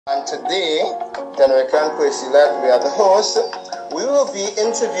And today, Tenerica and Percilet, we are the hosts. We will be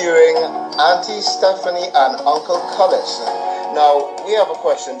interviewing Auntie Stephanie and Uncle Cullis. Now, we have a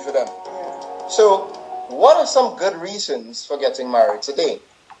question for them. So, what are some good reasons for getting married today?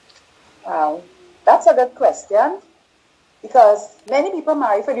 Wow, that's a good question because many people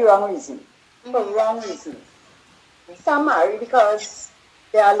marry for the wrong reason. For wrong reasons. Some marry because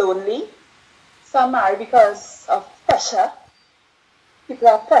they are lonely. Some marry because of pressure. People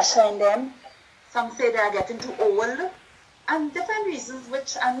are pressuring them. Some say they are getting too old. And different reasons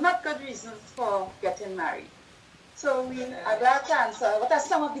which are not good reasons for getting married. So we are glad to answer what are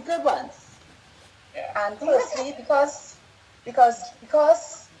some of the good ones. And firstly, because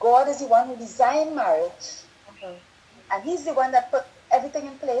God is the one who designed marriage, and He's the one that put everything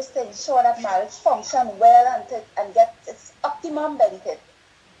in place to ensure that marriage function well and get its optimum benefit.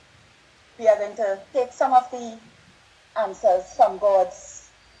 We are going to take some of the answers from God's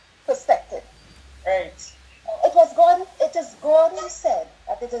perspective. Right. It is God who said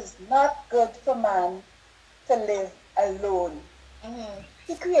that it is not good for man to live alone.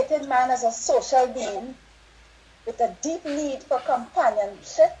 He created man as a social being with a deep need for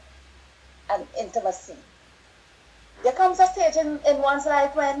companionship and intimacy. There comes a stage in one's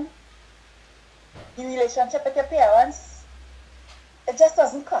life when the relationship with your parents, it just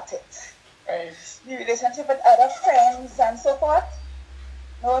doesn't cut it. Right. The relationship with other friends and so forth,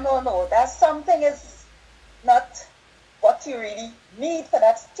 no. That something is not what you really need for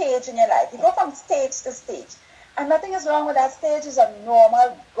that stage in your life. You go from stage to stage. And nothing is wrong with that stage. It's a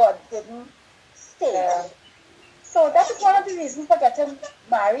normal, God-given stage. Yeah. So that is one of the reasons for getting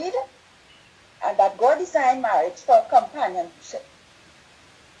married, and that God designed marriage for companionship.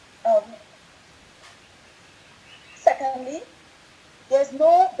 Secondly, there's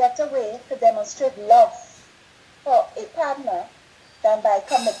no better way to demonstrate love for a partner than by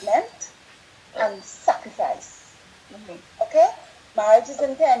commitment and sacrifice. Okay? Marriage is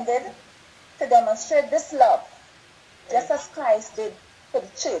intended to demonstrate this love, just as Christ did for the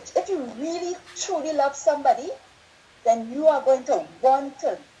church. If you really, truly love somebody, then you are going to want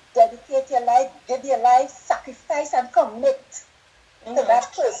to dedicate your life, give your life, sacrifice, and commit to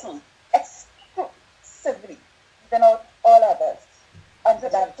that person exclusively, even all others, unto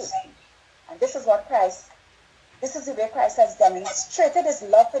that person. And this is the way Christ has demonstrated his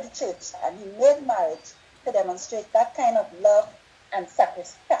love for the church, and he made marriage to demonstrate that kind of love and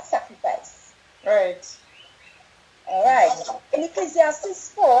sacrifice. Right. All right. In Ecclesiastes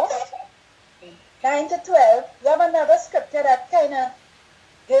 4, 9 to 12, you have another scripture that kind of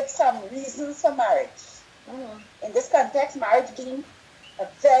gives some reasons for marriage. In this context, marriage being a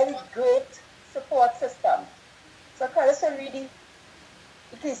very great support system. So Carlos will read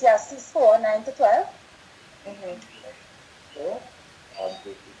Ecclesiastes 4, 9 to 12. So,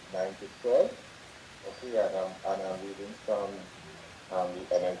 verses 9 to 12. Okay, and I'm reading from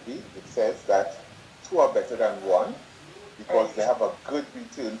the NLT. It says that two are better than one because they have a good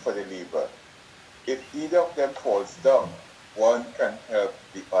return for the labor. If either of them falls down, one can help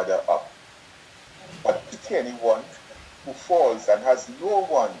the other up. But pity anyone who falls and has no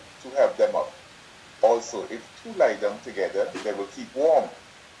one to help them up. Also, if two lie down together, they will keep warm.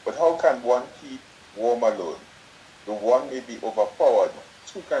 But how can one keep warm alone? The one may be overpowered,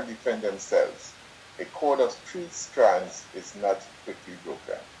 two can defend themselves. A cord of 3 strands is not quickly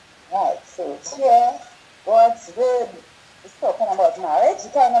broken. Right, so here, God's word is talking about marriage, the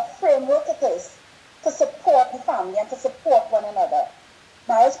kind of framework it is to support the family and to support one another.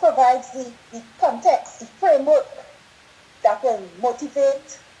 Marriage provides the context, the framework that will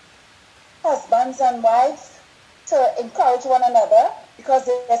motivate husbands and wives to encourage one another because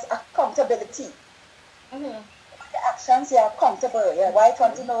there's accountability. The actions, you're accountable. Your wife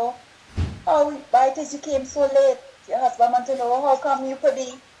wants to know, why it is you came so late? Your husband wants to know, how come you could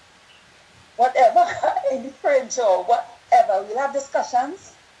be whatever in the fridge or whatever. We'll have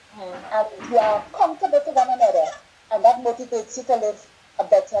discussions and you are accountable to one another, and that motivates you to live a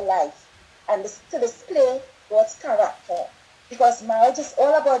better life and to display God's character, because marriage is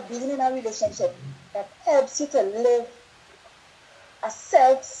all about being in a relationship that helps you to live a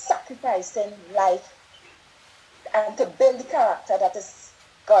self-sacrificing life and to build the character that is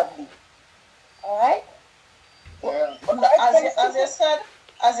godly. All right? Yeah.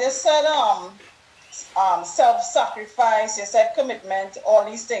 As you said, self-sacrifice, you said commitment, all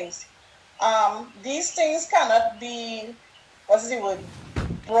these things. These things cannot be,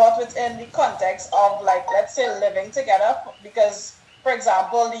 brought within the context of, like, let's say, living together. Because, for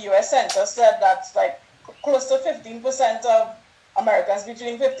example, the U.S. Census said that, like, close to 15% of Americans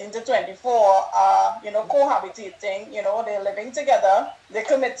between 15 to 24 are, cohabitating, they're living together, they're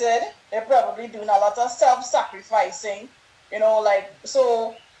committed, they're probably doing a lot of self-sacrificing,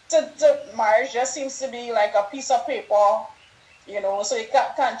 so marriage just seems to be like a piece of paper, so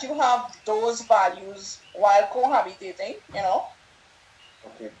can't you have those values while cohabitating,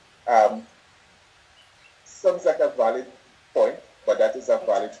 Okay. Sounds like a valid point, but that is a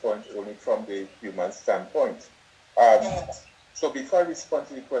valid point only from the human standpoint. So before I respond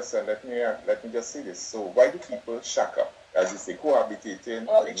to the question, let me just say this. So why do people shack up? As you say, cohabitating.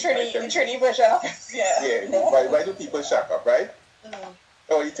 Well, the Trini version of it, yeah. Yeah. Why do people shack up, right?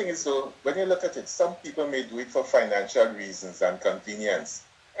 Oh, the thing is, so when you look at it, some people may do it for financial reasons and convenience.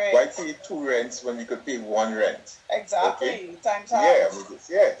 Right. Why pay 2 rents when we could pay 1 rent? Exactly. Okay? Time.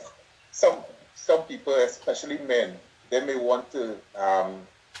 Yeah. Some people, especially men, they may want to,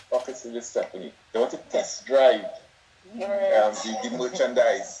 Stephanie, they want to test drive the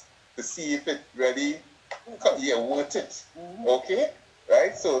merchandise to see if it really, worth it. Okay?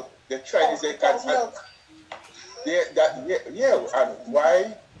 Right? So they're trying to and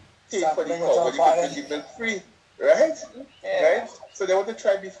why pay for the cow when you can bring the milk free? Right? Yeah. Right? So they want to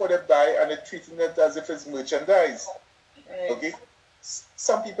try before they buy and they're treating it as if it's merchandise. Right. Okay?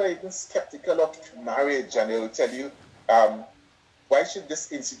 Some people are even skeptical of marriage and they will tell you, why should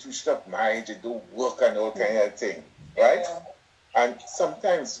this institution of marriage do work and all kind of thing? Right? Yeah. And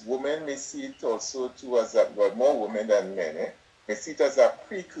sometimes women may see it also too as more women than men, may see it as a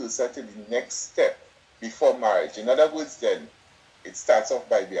precursor to the next step before marriage. In other words, then it starts off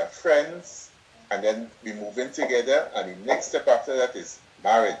by being friends, and then we move in together, and the next step after that is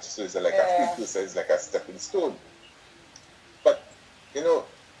marriage. So it's like a precursor, it's like a stepping stone. But a lot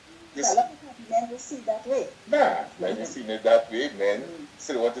of men will see that way. Nah, men will see it that way. Men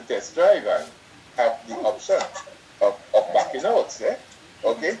still want to test drive and have the option of backing out.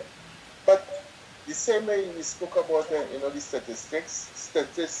 Okay? But the same way we spoke about the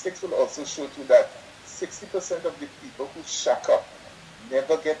statistics will also show too that 60% of the people who shack up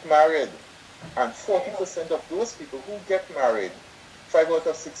never get married. And 40% of those people who get married, 5 out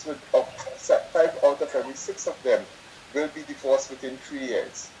of every 6 of them will be divorced within 3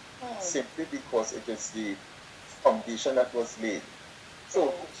 years. Simply because it is the foundation that was laid.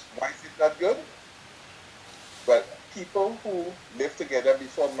 So why is it not good? Well, people who live together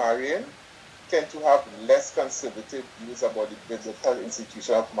before marrying tend to have less conservative views about the biblical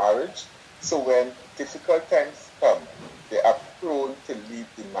institution of marriage. So when difficult times come, they are prone to leave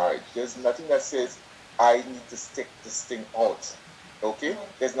the marriage. There's nothing that says, I need to stick this thing out. Okay?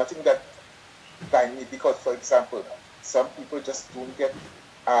 There's nothing that binds me because, for example, some people just don't get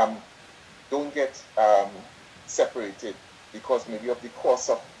separated because maybe of the cost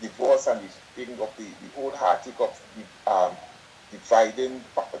of divorce and the thing of the whole heartache of dividing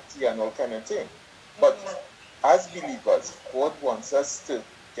property and all kind of thing. But as believers, God wants us to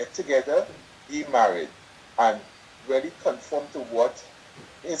get together, be married, and really conform to what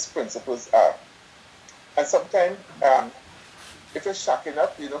His principles are. And sometimes, if you're shacking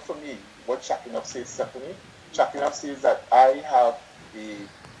up, for me, what shacking up says, Stephanie, shacking up says that I have a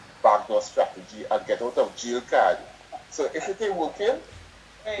backdoor strategy and get out of jail card. So if it ain't working,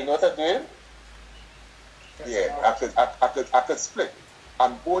 you know what I'm doing? Yeah, I could split.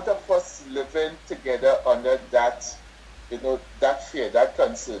 And both of us living together under that, that fear, that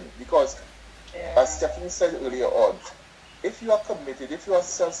concern. Because as Stephanie said earlier on, if you are committed, if you are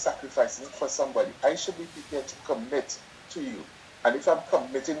self-sacrificing for somebody, I should be prepared to commit to you. And if I'm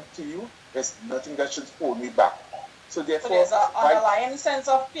committing to you, there's nothing that should hold me back. So therefore, there's an underlying sense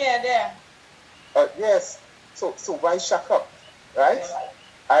of fear there. Yes. So why shack up, right?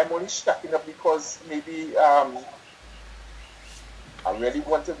 I'm only shacking up because maybe I really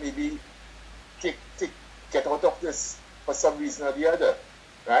want to maybe get out of this for some reason or the other,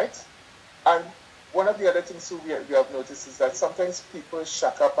 right? And one of the other things we have noticed is that sometimes people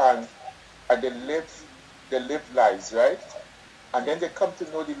shack up and they live lives, right? And then they come to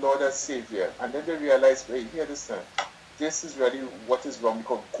know the Lord as Savior, and then they realize, wait, here, listen, this is really what is wrong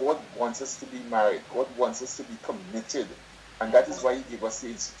because God wants us to be married. God wants us to be committed, and that is why He gave us the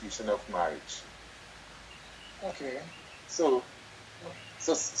institution of marriage. Okay. So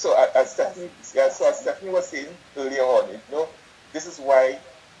as Stephanie was saying earlier on, this is why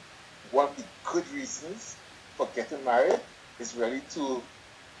one of the good reasons for getting married is really to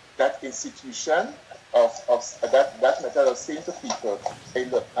that institution of that method of saying to people, hey,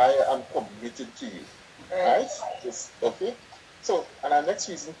 look, I am committed to you. Right? Okay. So, and our next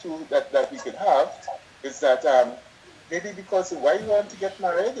reason too that we could have is that maybe because why you want to get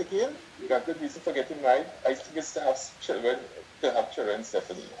married again? You got good reason for getting married. I think it's to have children,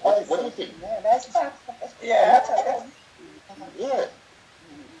 Stephanie. What do you think? Yeah, that's fact. Yeah. Yeah.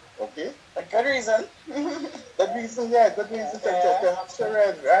 Okay. A good reason. Good reason to have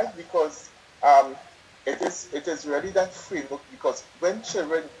children, right? Because it is really that framework. Because when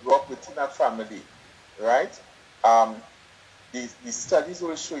children grow up within a family, right? The studies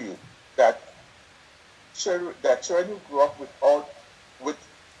will show you that children who grow up with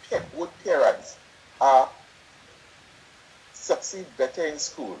parents succeed better in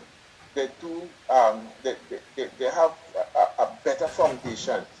school. They do they have a better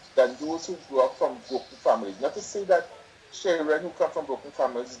foundation than those who grew up from broken families. Not to say that children who come from broken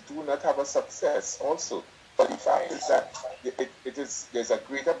families do not have a success also, but the fact is that there's a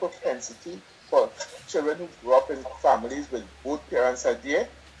greater propensity for children who grow up in families with both parents are there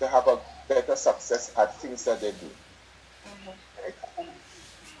to have a better success at things that they do. Right?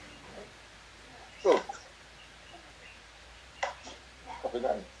 So,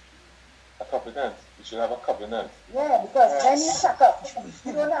 a covenant. You should have a covenant. Yeah, because when you suck up,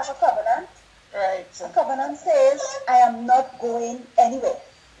 you don't have a covenant. Right. A covenant says, I am not going anywhere.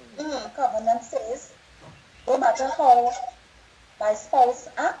 A covenant says, no matter how my spouse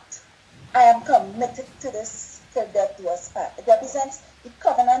acts, I am committed to this till death do us part. It represents the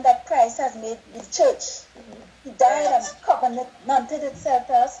covenant that Christ has made with the church. He died and covenanted itself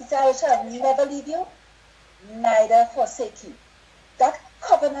to us. He said, I shall never leave you, neither forsake you. That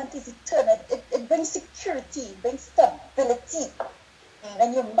covenant is eternal. It brings security, it brings stability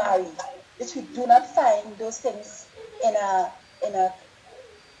when you marry, which we do not find those things in a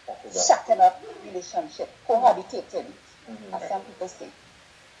shacken up relationship, cohabitating, as some people say.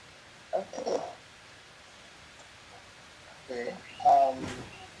 Okay.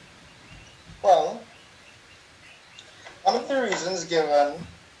 Well, one of the reasons given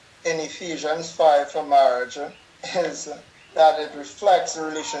in Ephesians 5 for marriage is that it reflects the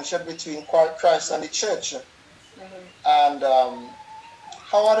relationship between Christ and the church. And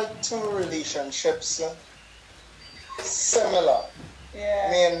how are the two relationships similar? Yeah.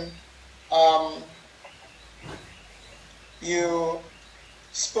 I mean, you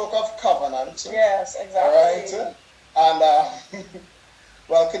spoke of covenant. Yes, exactly. All right. And,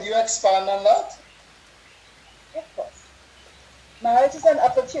 well, could you expand on that? Of course. Marriage is an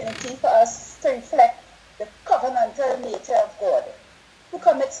opportunity for us to reflect the covenantal nature of God, who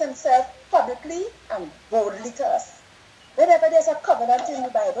commits himself publicly and boldly to us. Whenever there's a covenant in the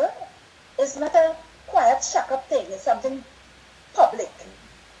Bible, it's not a quiet shack-up thing, it's something public.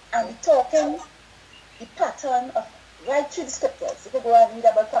 And we're talking the pattern of right through the scriptures. If you go and read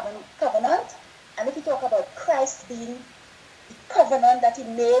about covenant, and if you talk about Christ being the covenant that he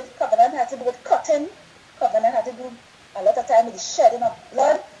made, covenant had to do with cutting, covenant had to do a lot of time with the shedding of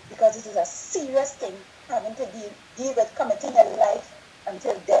blood, because this is a serious thing, having to deal with committing a life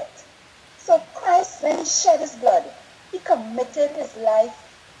until death. So Christ, when he shed his blood, he committed his life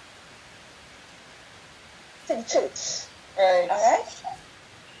to the church. Right. All right?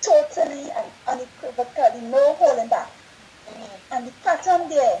 Totally and unequivocally, no holding back. And the pattern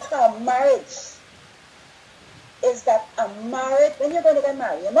there for a marriage is that a marriage, when you're going to get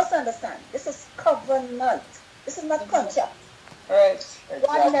married, you must understand, this is covenant. This is not contract. Right.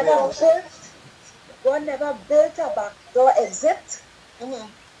 God never built a backdoor exit into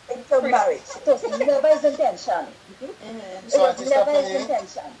marriage. It was never his intention. It was never his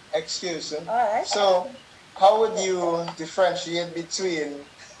intention. Excuse me. All right. So, how would you differentiate between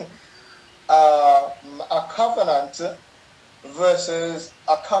a covenant versus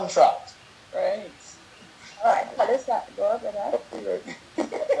a contract? Right. All right. What is that? Go over that. Okay, right.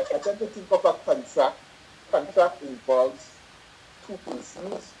 I tend to think of a contract. Contract involves two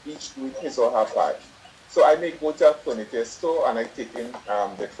persons, each doing his or her part. So I may go to a furniture store and I take in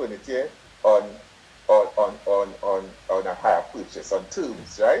the furniture on a higher purchase on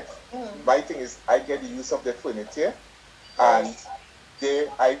terms, right? My thing is I get the use of the furniture and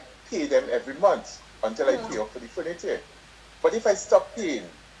I pay them every month until I pay off for the furniture. But if I stop paying,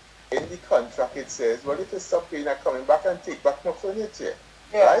 in the contract it says, well, if you stop paying, I'm coming back and take back my furniture.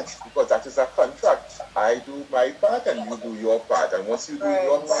 Right? Because that is a contract. I do my part and you do your part. And once you do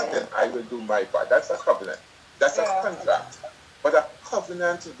your part, then I will do my part. That's a covenant. That's a contract. But a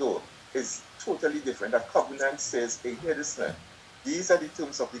covenant, though, is totally different. A covenant says, hey, here, listen, these are the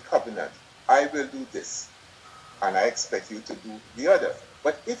terms of the covenant. I will do this. And I expect you to do the other.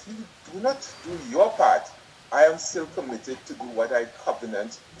 But if you do not do your part, I am still committed to do what I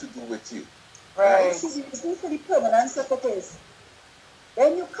covenant to do with you. Right. See, for the permanence of it is,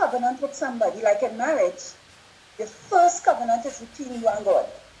 when you covenant with somebody, like in marriage, The first covenant is between you and God.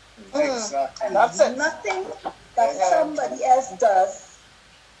 Exactly. And that's nothing that somebody else does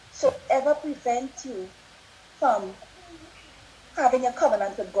should ever prevent you from having a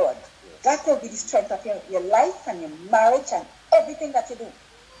covenant with God. That will be the strength of your life and your marriage and everything that you do.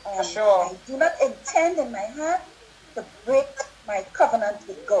 For sure. I do not intend in my heart to break my covenant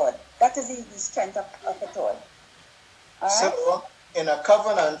with God. That is the strength of it all. All right? So, in a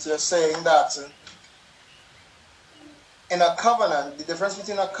covenant, you're saying that in a covenant, the difference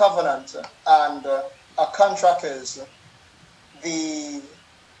between a covenant and a contract is the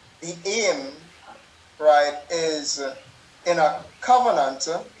aim, right, is in a covenant,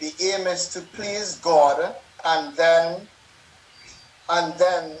 the aim is to please God, and then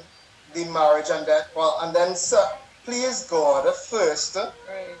the marriage, and then please God first,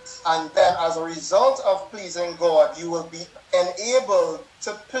 Right. and then as a result of pleasing God, you will be enabled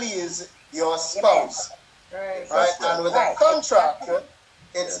to please your spouse. Right. Right? And with a contract,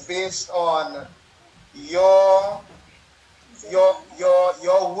 it's based on your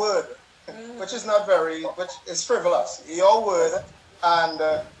word, which is not which is frivolous. Your word,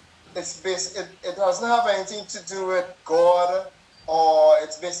 and it's it doesn't have anything to do with God, or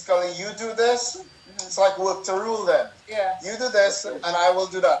it's basically you do this. It's like work to rule then. Yeah. You do this, and I will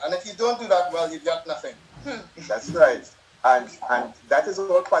do that. And if you don't do that, well, you've got nothing. That's right. And that is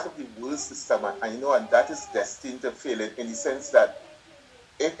all part of the world system, and that is destined to fail in the sense that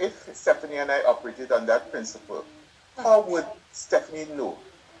if Stephanie and I operated on that principle, how would Stephanie know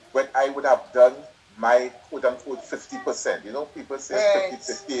when I would have done my quote-unquote 50%? People say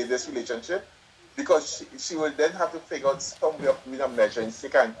 50-50 in this relationship, because she will then have to figure out some way of doing a measuring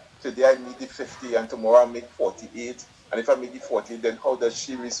stick, and today I meet the 50 and tomorrow I make 48, and if I make the 48, then how does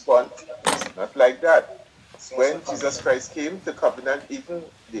she respond? It's not like that. When Jesus Christ came to covenant, even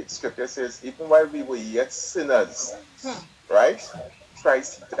the scripture says, even while we were yet sinners, right?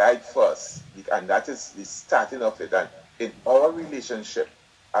 Christ died first, and that is the starting of it. And in our relationship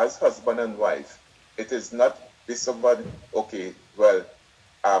as husband and wife, it is not this someone, okay, well,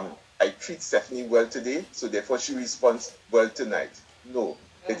 I treat Stephanie well today, so therefore she responds well tonight. No,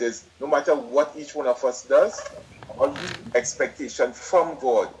 it is no matter what each one of us does, our expectation from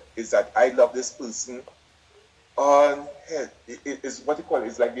God is that I love this person on it is what you call it.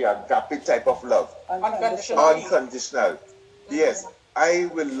 It's like the agape type of love. Unconditional. Yes, I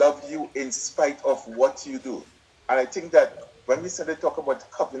will love you in spite of what you do. And I think that when we started talking about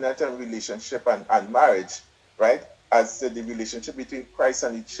covenant and relationship and marriage, right, as the relationship between Christ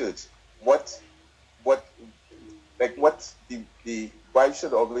and the church, what the wife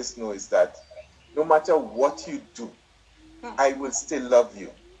should always know is that no matter what you do, I will still love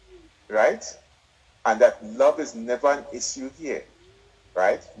you, right? And that love is never an issue here,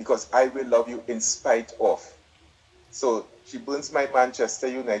 right? Because I will love you in spite of. So she burns my Manchester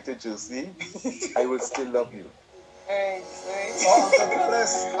United jersey, I will still love you. Right.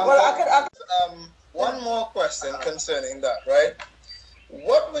 Well, I could one more question concerning that, right?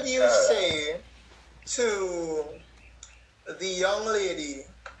 What would you say to the young lady,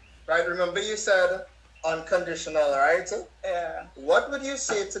 right? Remember you said unconditional, right? Yeah. What would you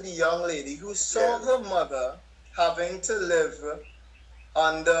say to the young lady who saw her mother having to live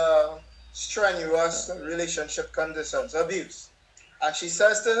under strenuous relationship conditions, abuse, and she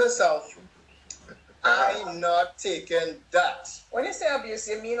says to herself, I'm not taking that? When you say abuse,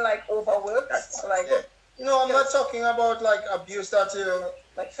 you mean like overworked? No, I'm not talking about like abuse that you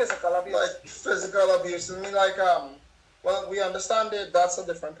like physical abuse. Like physical abuse. I mean like well, we understand that that's a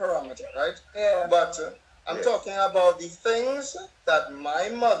different parameter, right? Yeah. But I'm talking about the things that my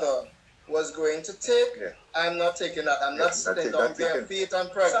mother was going to take. Yeah. I'm not taking that. I'm not sitting down bare feet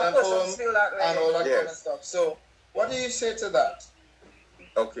and pregnant home and all that kind of stuff. So what do you say to that?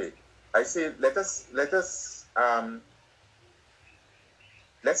 Okay. I say let's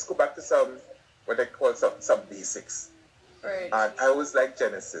go back to what I call some basics. Right. And I always like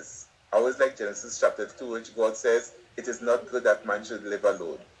Genesis. I always like Genesis chapter 2, which God says, it is not good that man should live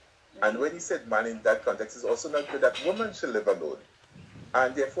alone. Mm-hmm. And when he said man in that context, it's also not good that woman should live alone.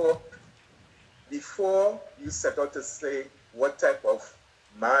 And therefore, before you set out to say what type of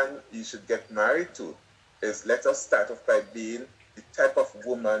man you should get married to, is let us start off by being the type of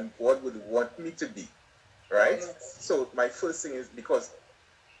woman God would want me to be, right? Yes. So my first thing is, because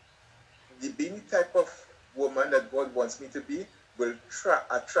being the type of woman that God wants me to be will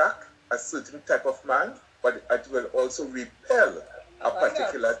attract a certain type of man, but it will also repel a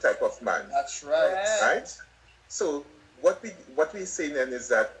particular type of man. That's right. Right? So what we're saying then is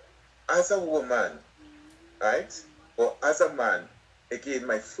that as a woman, right, or as a man, again,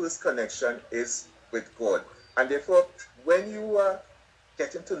 my first connection is with God. And therefore, when you are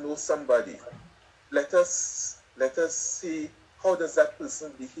getting to know somebody, let us see how does that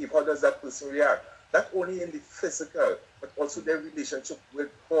person behave, how does that person react, not only in the physical, but also their relationship with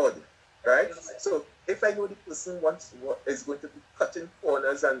God, right? So if I know the person is going to be cutting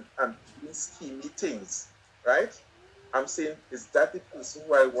corners and doing schemy things, right? I'm saying, is that the person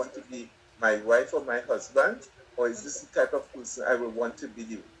who I want to be my wife or my husband? Or is this the type of person I will want to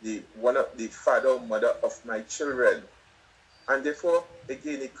be the father or mother of my children? And therefore,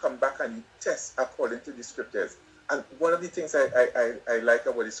 again, you come back and you test according to the scriptures. And one of the things I like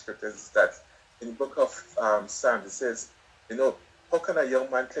about the scriptures is that in the book of Psalms, it says, how can a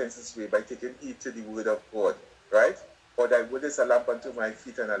young man cleanse his way? By taking heed to the word of God, right? Or thy word is a lamp unto my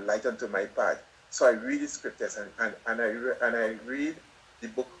feet and a light unto my path. So I read the scriptures and I read the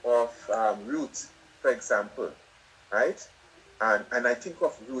book of Ruth, for example, right? And I think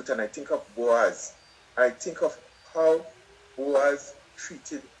of Ruth and I think of Boaz. I think of how Boaz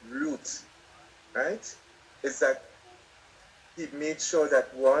treated Ruth, right? Is that he made sure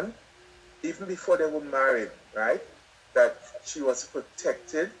that one, even before they were married, right, that she was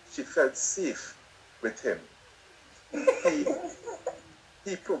protected, she felt safe with him.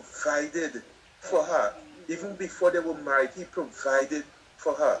 He provided for her. Even before they were married, he provided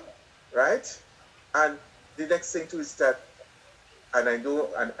for her, right? And the next thing too is that, and I know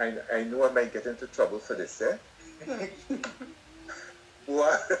I might get into trouble for this,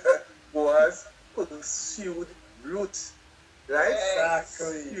 Boaz pursued Ruth, right?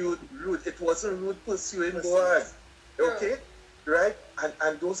 Exactly. Pursued Ruth. It wasn't Ruth pursuing Boaz, okay? Right?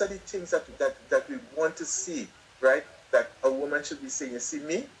 And those are the things that we want to see, right? That a woman should be saying, you see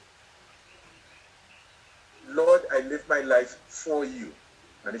me? Lord, I live my life for you.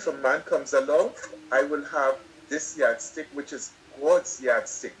 And if a man comes along, I will have this yardstick, which is God's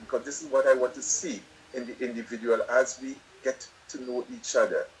yardstick, because this is what I want to see in the individual as we get to know each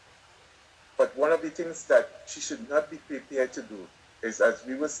other. But one of the things that she should not be prepared to do is, as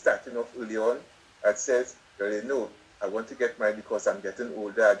we were starting off early on, that says, no, I want to get married because I'm getting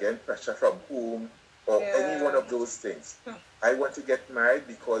older, again, pressure from home, or any one of those things. I want to get married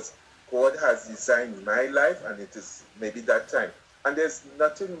because God has designed my life and it is maybe that time. And there's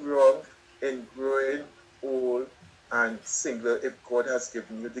nothing wrong in growing old and single if God has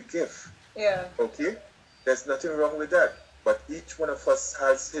given you the gift. Yeah. Okay? There's nothing wrong with that. But each one of us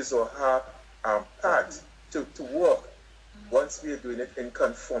has his or her part to walk once we are doing it in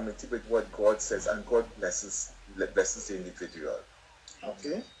conformity with what God says, and God blesses the individual.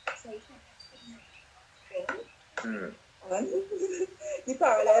 Okay? The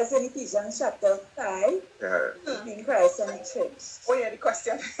parallels in Ephesians chapter 5 between Christ and the church. Oh yeah, the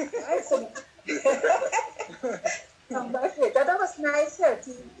question. Right, so that was nice,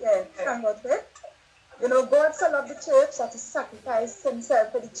 healthy, hang out with. God so loved the church that he sacrificed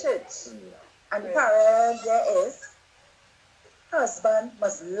himself for the church. And the parallel there is, husband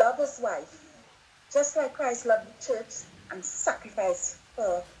must love his wife, just like Christ loved the church and sacrificed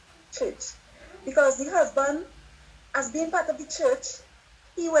for church. Because the husband, as being part of the church,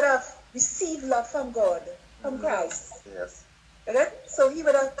 he would have received love from God, from Christ. Yes. Okay? So he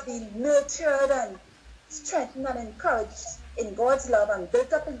would have been nurtured and strengthened and encouraged in God's love and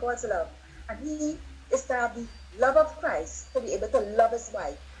built up in God's love. And he is to have the love of Christ to be able to love his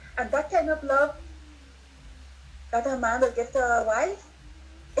wife. And that kind of love that a man will give to a wife,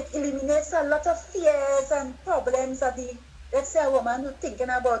 it eliminates a lot of fears and problems of the, let's say, a woman who's thinking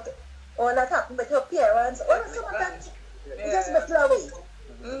about all that happened with her parents, all some of that, it just will flow away.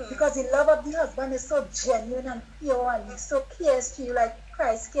 Because the love of the husband is so genuine and pure, and he so cares for you like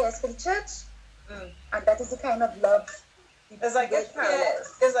Christ cares for the church. And that is the kind of love. It's like if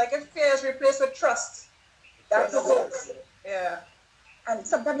fear is replaced with trust. That's it. Yeah. And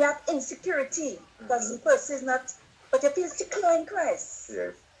sometimes you have insecurity because the person is not, but you feel secure in Christ.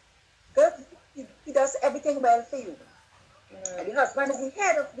 Yes. Good. He does everything well for you. And the husband is the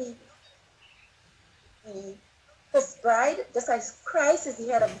head of his bride, just as Christ is the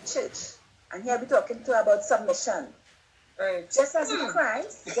head of the church. And here we're talking about submission. Right. Just as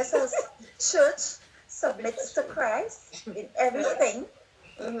Christ, just as the church submits to Christ in everything,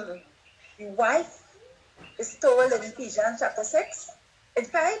 the wife is told in Ephesians chapter 6 and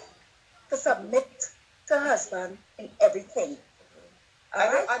 5 to submit to her husband in everything.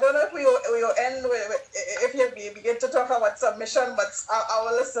 I don't know if we will end with if you begin to talk about submission, but I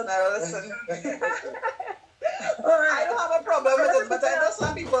will listen. I don't have a problem with it, but I know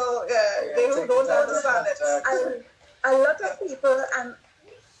some people they don't understand it. A lot of people, and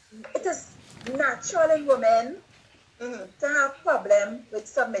it is natural in women to have problem with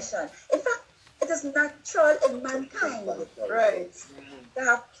submission. In fact, It is natural in mankind, Right. to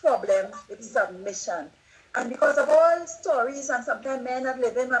have problems with submission. And because of all stories and sometimes men not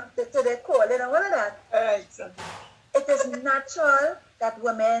living up to their calling and all of that, Right. it is natural that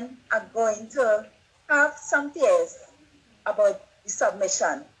women are going to have some fears about the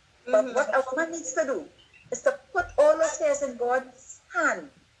submission. But what a woman needs to do is to put all those fears in God's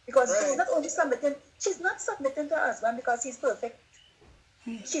hand. Because she's not only submitting, she's not submitting to her husband because he's perfect.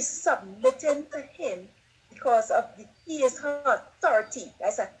 She's submitting to him because of he is her authority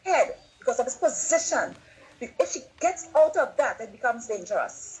as a head, because of his position. If she gets out of that, it becomes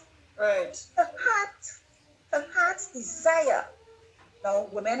dangerous. Right. Her heart's desire. Now,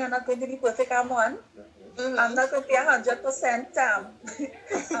 women are not going to be perfect, I'm one. I'm not going to be 100%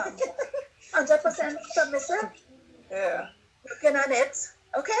 100% submissive. Yeah. Working on it,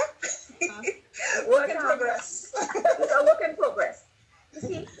 okay? Work in progress. It's a work in progress. You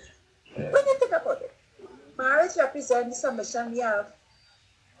see, when you think about it, marriage represents the submission we have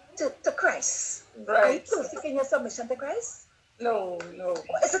to Christ. Right. Are you perfect in your submission to Christ? No.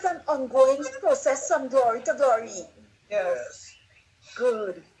 Is it an ongoing process from glory to glory? Yes.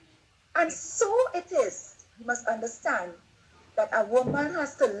 Good. And so it is. You must understand that a woman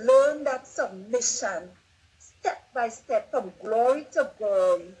has to learn that submission step by step from glory to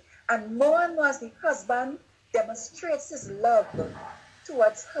glory. And more as the husband demonstrates his love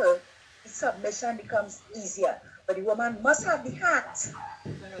towards her, the submission becomes easier. But the woman must have the heart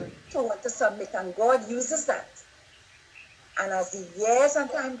to want to submit, and God uses that. And as the years and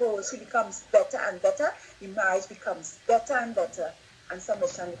time goes, she becomes better and better. The marriage becomes better and better, and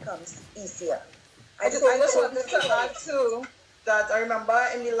submission becomes easier. I just wanted to add too that I remember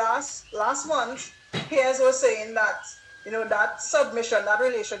in the last month, Piers was saying that, you know, that submission, that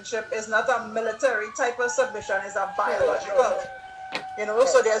relationship is not a military type of submission, it's a biological. You know,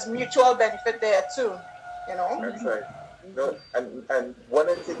 so there's mutual benefit there too. You know. That's right. No, and one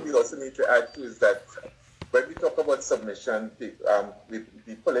of the things we also need to add too is that when we talk about submission, we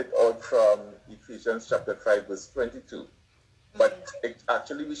pull it out from Ephesians chapter 5, verse 22. But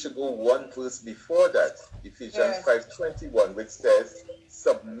actually, we should go one verse before that, Ephesians 5:21, which says,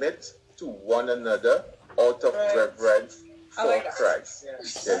 "Submit to one another out of reverence for Christ."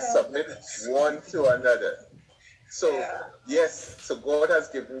 Yes, submit one to another. So yes, so God has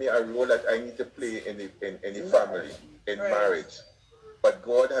given me a role that I need to play in the family, in marriage. But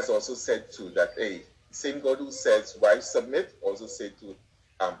God has also said too that, hey, the same God who says wives submit also said to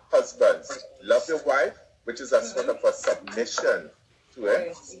husbands, love your wife, which is a sort of a submission to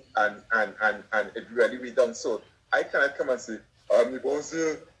it, and it really be done. So I cannot come and say, I'm the boss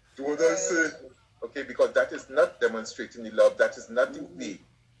here, do what I say. Okay, because that is not demonstrating the love, that is not the way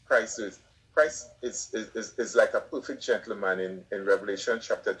Christ is. Christ is like a perfect gentleman in Revelation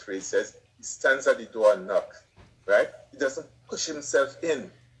chapter 3. It says he stands at the door and knocks, right? He doesn't push himself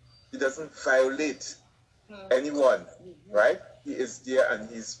in. He doesn't violate anyone, right? He is there and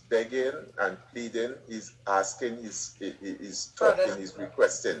he's begging and pleading. He's asking, he's talking, he's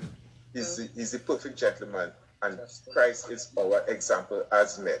requesting. He's a perfect gentleman, and Christ is our example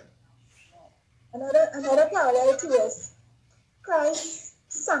as men. Another parallel to this, Christ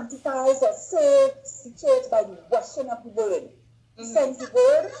sanctifies or saves the church by the washing of the word. He sends the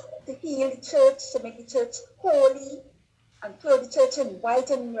word to heal the church, to make the church holy, and clothe the church in white.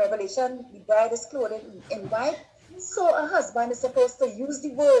 In Revelation, the bride is clothed in white. So a husband is supposed to use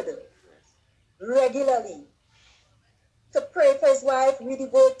the word regularly, to pray for his wife, read the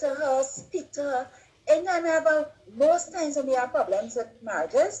word to her, speak to her. And most times when we have problems with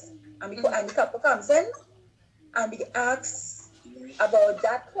marriages, and the couple comes in, and we ask about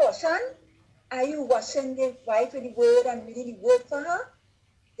that portion, are you washing the wife with the word and reading the word for her?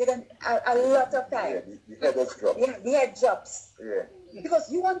 A lot of time. The head drops. Yeah.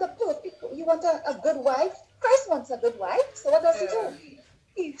 Because you want a good wife. Christ wants a good wife. So what does he do?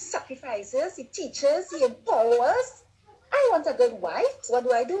 He sacrifices, he teaches, he empowers. I want a good wife. So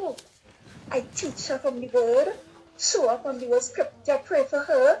what do? I teach her from the word, show her from the word scripture, pray for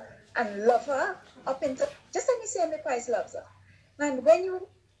her, and love her up into just in the same way Christ loves her. And when you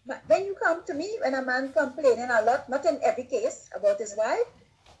come to me, when a man complaining a lot, not in every case about his wife,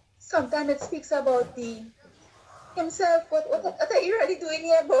 sometimes it speaks about himself. What are you really doing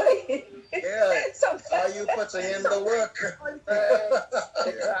here, boy? Yeah. Are you putting in the work?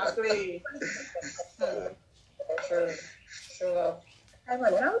 Exactly. Sure. I'm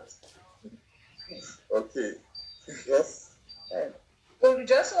running out. Okay. Yes. Well, we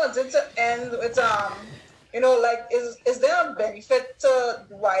just wanted to end with like, is there a benefit to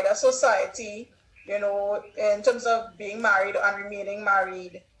the wider society, in terms of being married and remaining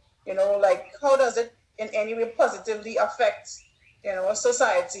married, You know, like how does it in any way positively affect, you know,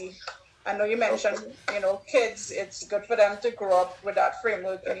 society? I know you mentioned, you know, kids, it's good for them to grow up with that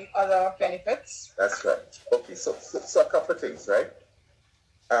framework and other benefits. That's right. Okay, so a couple of things, right?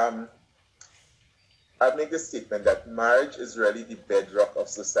 I make the statement that marriage is really the bedrock of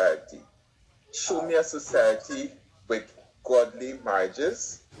society. Show me a society with godly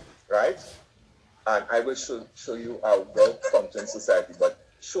marriages, right? And I will show you a well-functioning society. But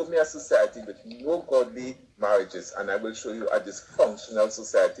show me a society with no godly marriages, and I will show you a dysfunctional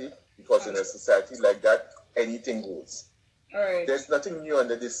society, because in a society like that, anything goes. Right. There's nothing new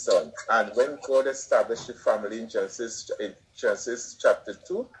under the sun. And when God established the family in Genesis chapter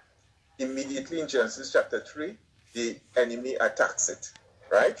 2, immediately in Genesis chapter 3, the enemy attacks it,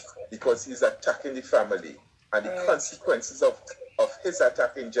 right? Because he's attacking the family. And the consequences of his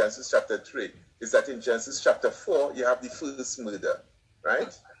attack in Genesis chapter 3 is that in Genesis chapter 4, you have the first murder,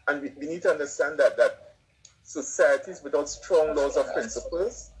 right? And we need to understand that societies without strong laws or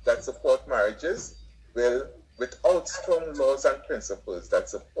principles that support marriages will, without strong laws and principles that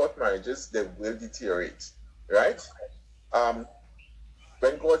support marriages, they will deteriorate, right?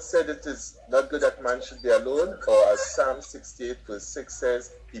 When God said it is not good that man should be alone, or as Psalm 68 verse 6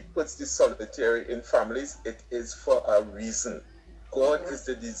 says, he puts the solitary in families, it is for a reason. God is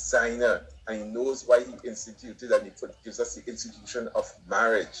the designer, and he knows why he instituted, and he gives us the institution of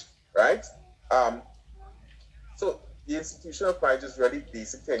marriage, right? So the institution of marriage is really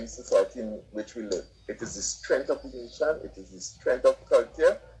basic to any society in which we live. It is the strength of the nation, it is the strength of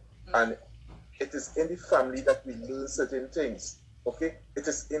culture, and it is in the family that we learn certain things. Okay, it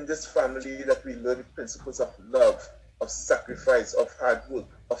is in this family that we learn the principles of love, of sacrifice, of hard work,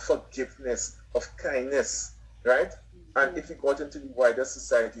 of forgiveness, of kindness, right? And if we got into the wider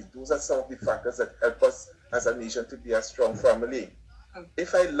society, those are some of the factors that help us as a nation to be a strong family.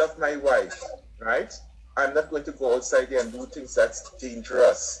 If I love my wife, right, I'm not going to go outside there and do things that's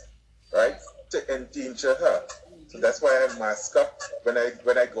dangerous, right, to endanger her. So that's why I mask up when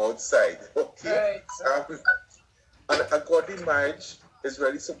I go outside. Okay. And a godly marriage is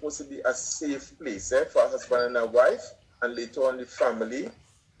really supposed to be a safe place for a husband and a wife, and later on the family,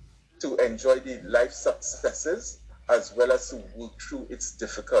 to enjoy the life successes as well as to work through its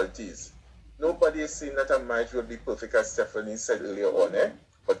difficulties. Nobody is saying that a marriage will be perfect, as Stephanie said earlier on,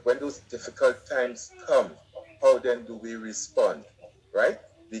 but when those difficult times come, how then do we respond, right?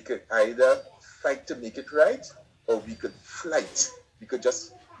 We could either fight to make it right, or we could flight. We could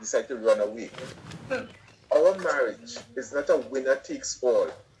just decide to run away. Our marriage is not a winner takes all,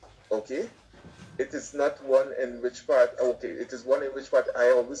 okay? It is not one in which part, it is one in which part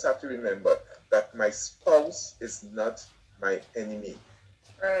I always have to remember that my spouse is not my enemy,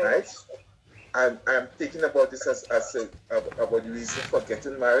 right? I'm thinking about this about the reason for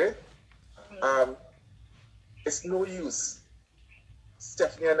getting married. It's no use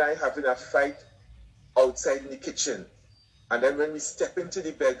Stephanie and I having a fight outside in the kitchen, and then when we step into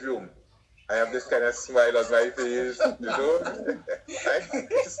the bedroom, I have this kind of smile on my face, you know? Right?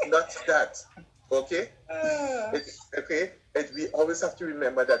 It's not that, okay? We always have to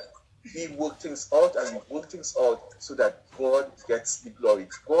remember that we work things out, and we work things out so that God gets the glory.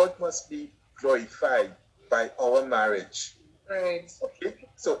 God must be glorified by our marriage. Right. Okay?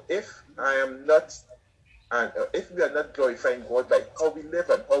 So if I am not, and if we are not glorifying God by how we live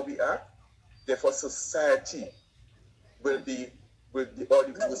and how we are, therefore society will be all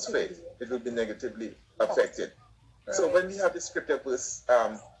the worst fate. It will be negatively affected. Right. So when we have the scripture verse,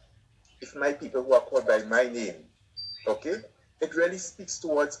 if my people who are called by my name, okay, it really speaks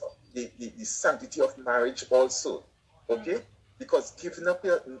towards the sanctity of marriage also, okay? Because giving up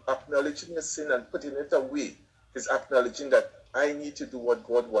acknowledging your sin and putting it away is acknowledging that I need to do what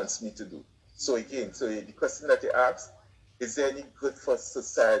God wants me to do. So again, the question that you asked, is there any good for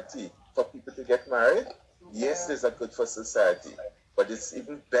society for people to get married? Yes, there's a good for society, but it's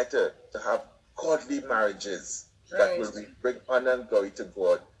even better to have godly marriages that will bring honor and glory to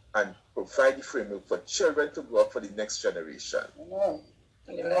God and provide the framework for children to grow up for the next generation.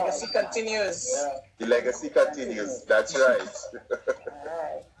 And the legacy continues. The legacy continues, that's right.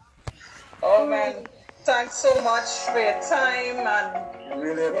 Oh man, thanks so much for your time and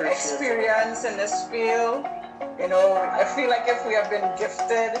your experience in this field. You know, I feel like if we have been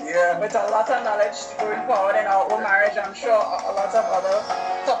gifted with a lot of knowledge going forward in our own marriage, I'm sure a lot of other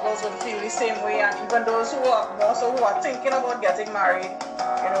couples would feel the same way. And even those who are thinking about getting married,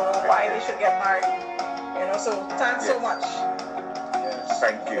 you know, why they should get married. You know, so thanks so much.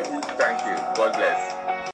 Thank you. God bless.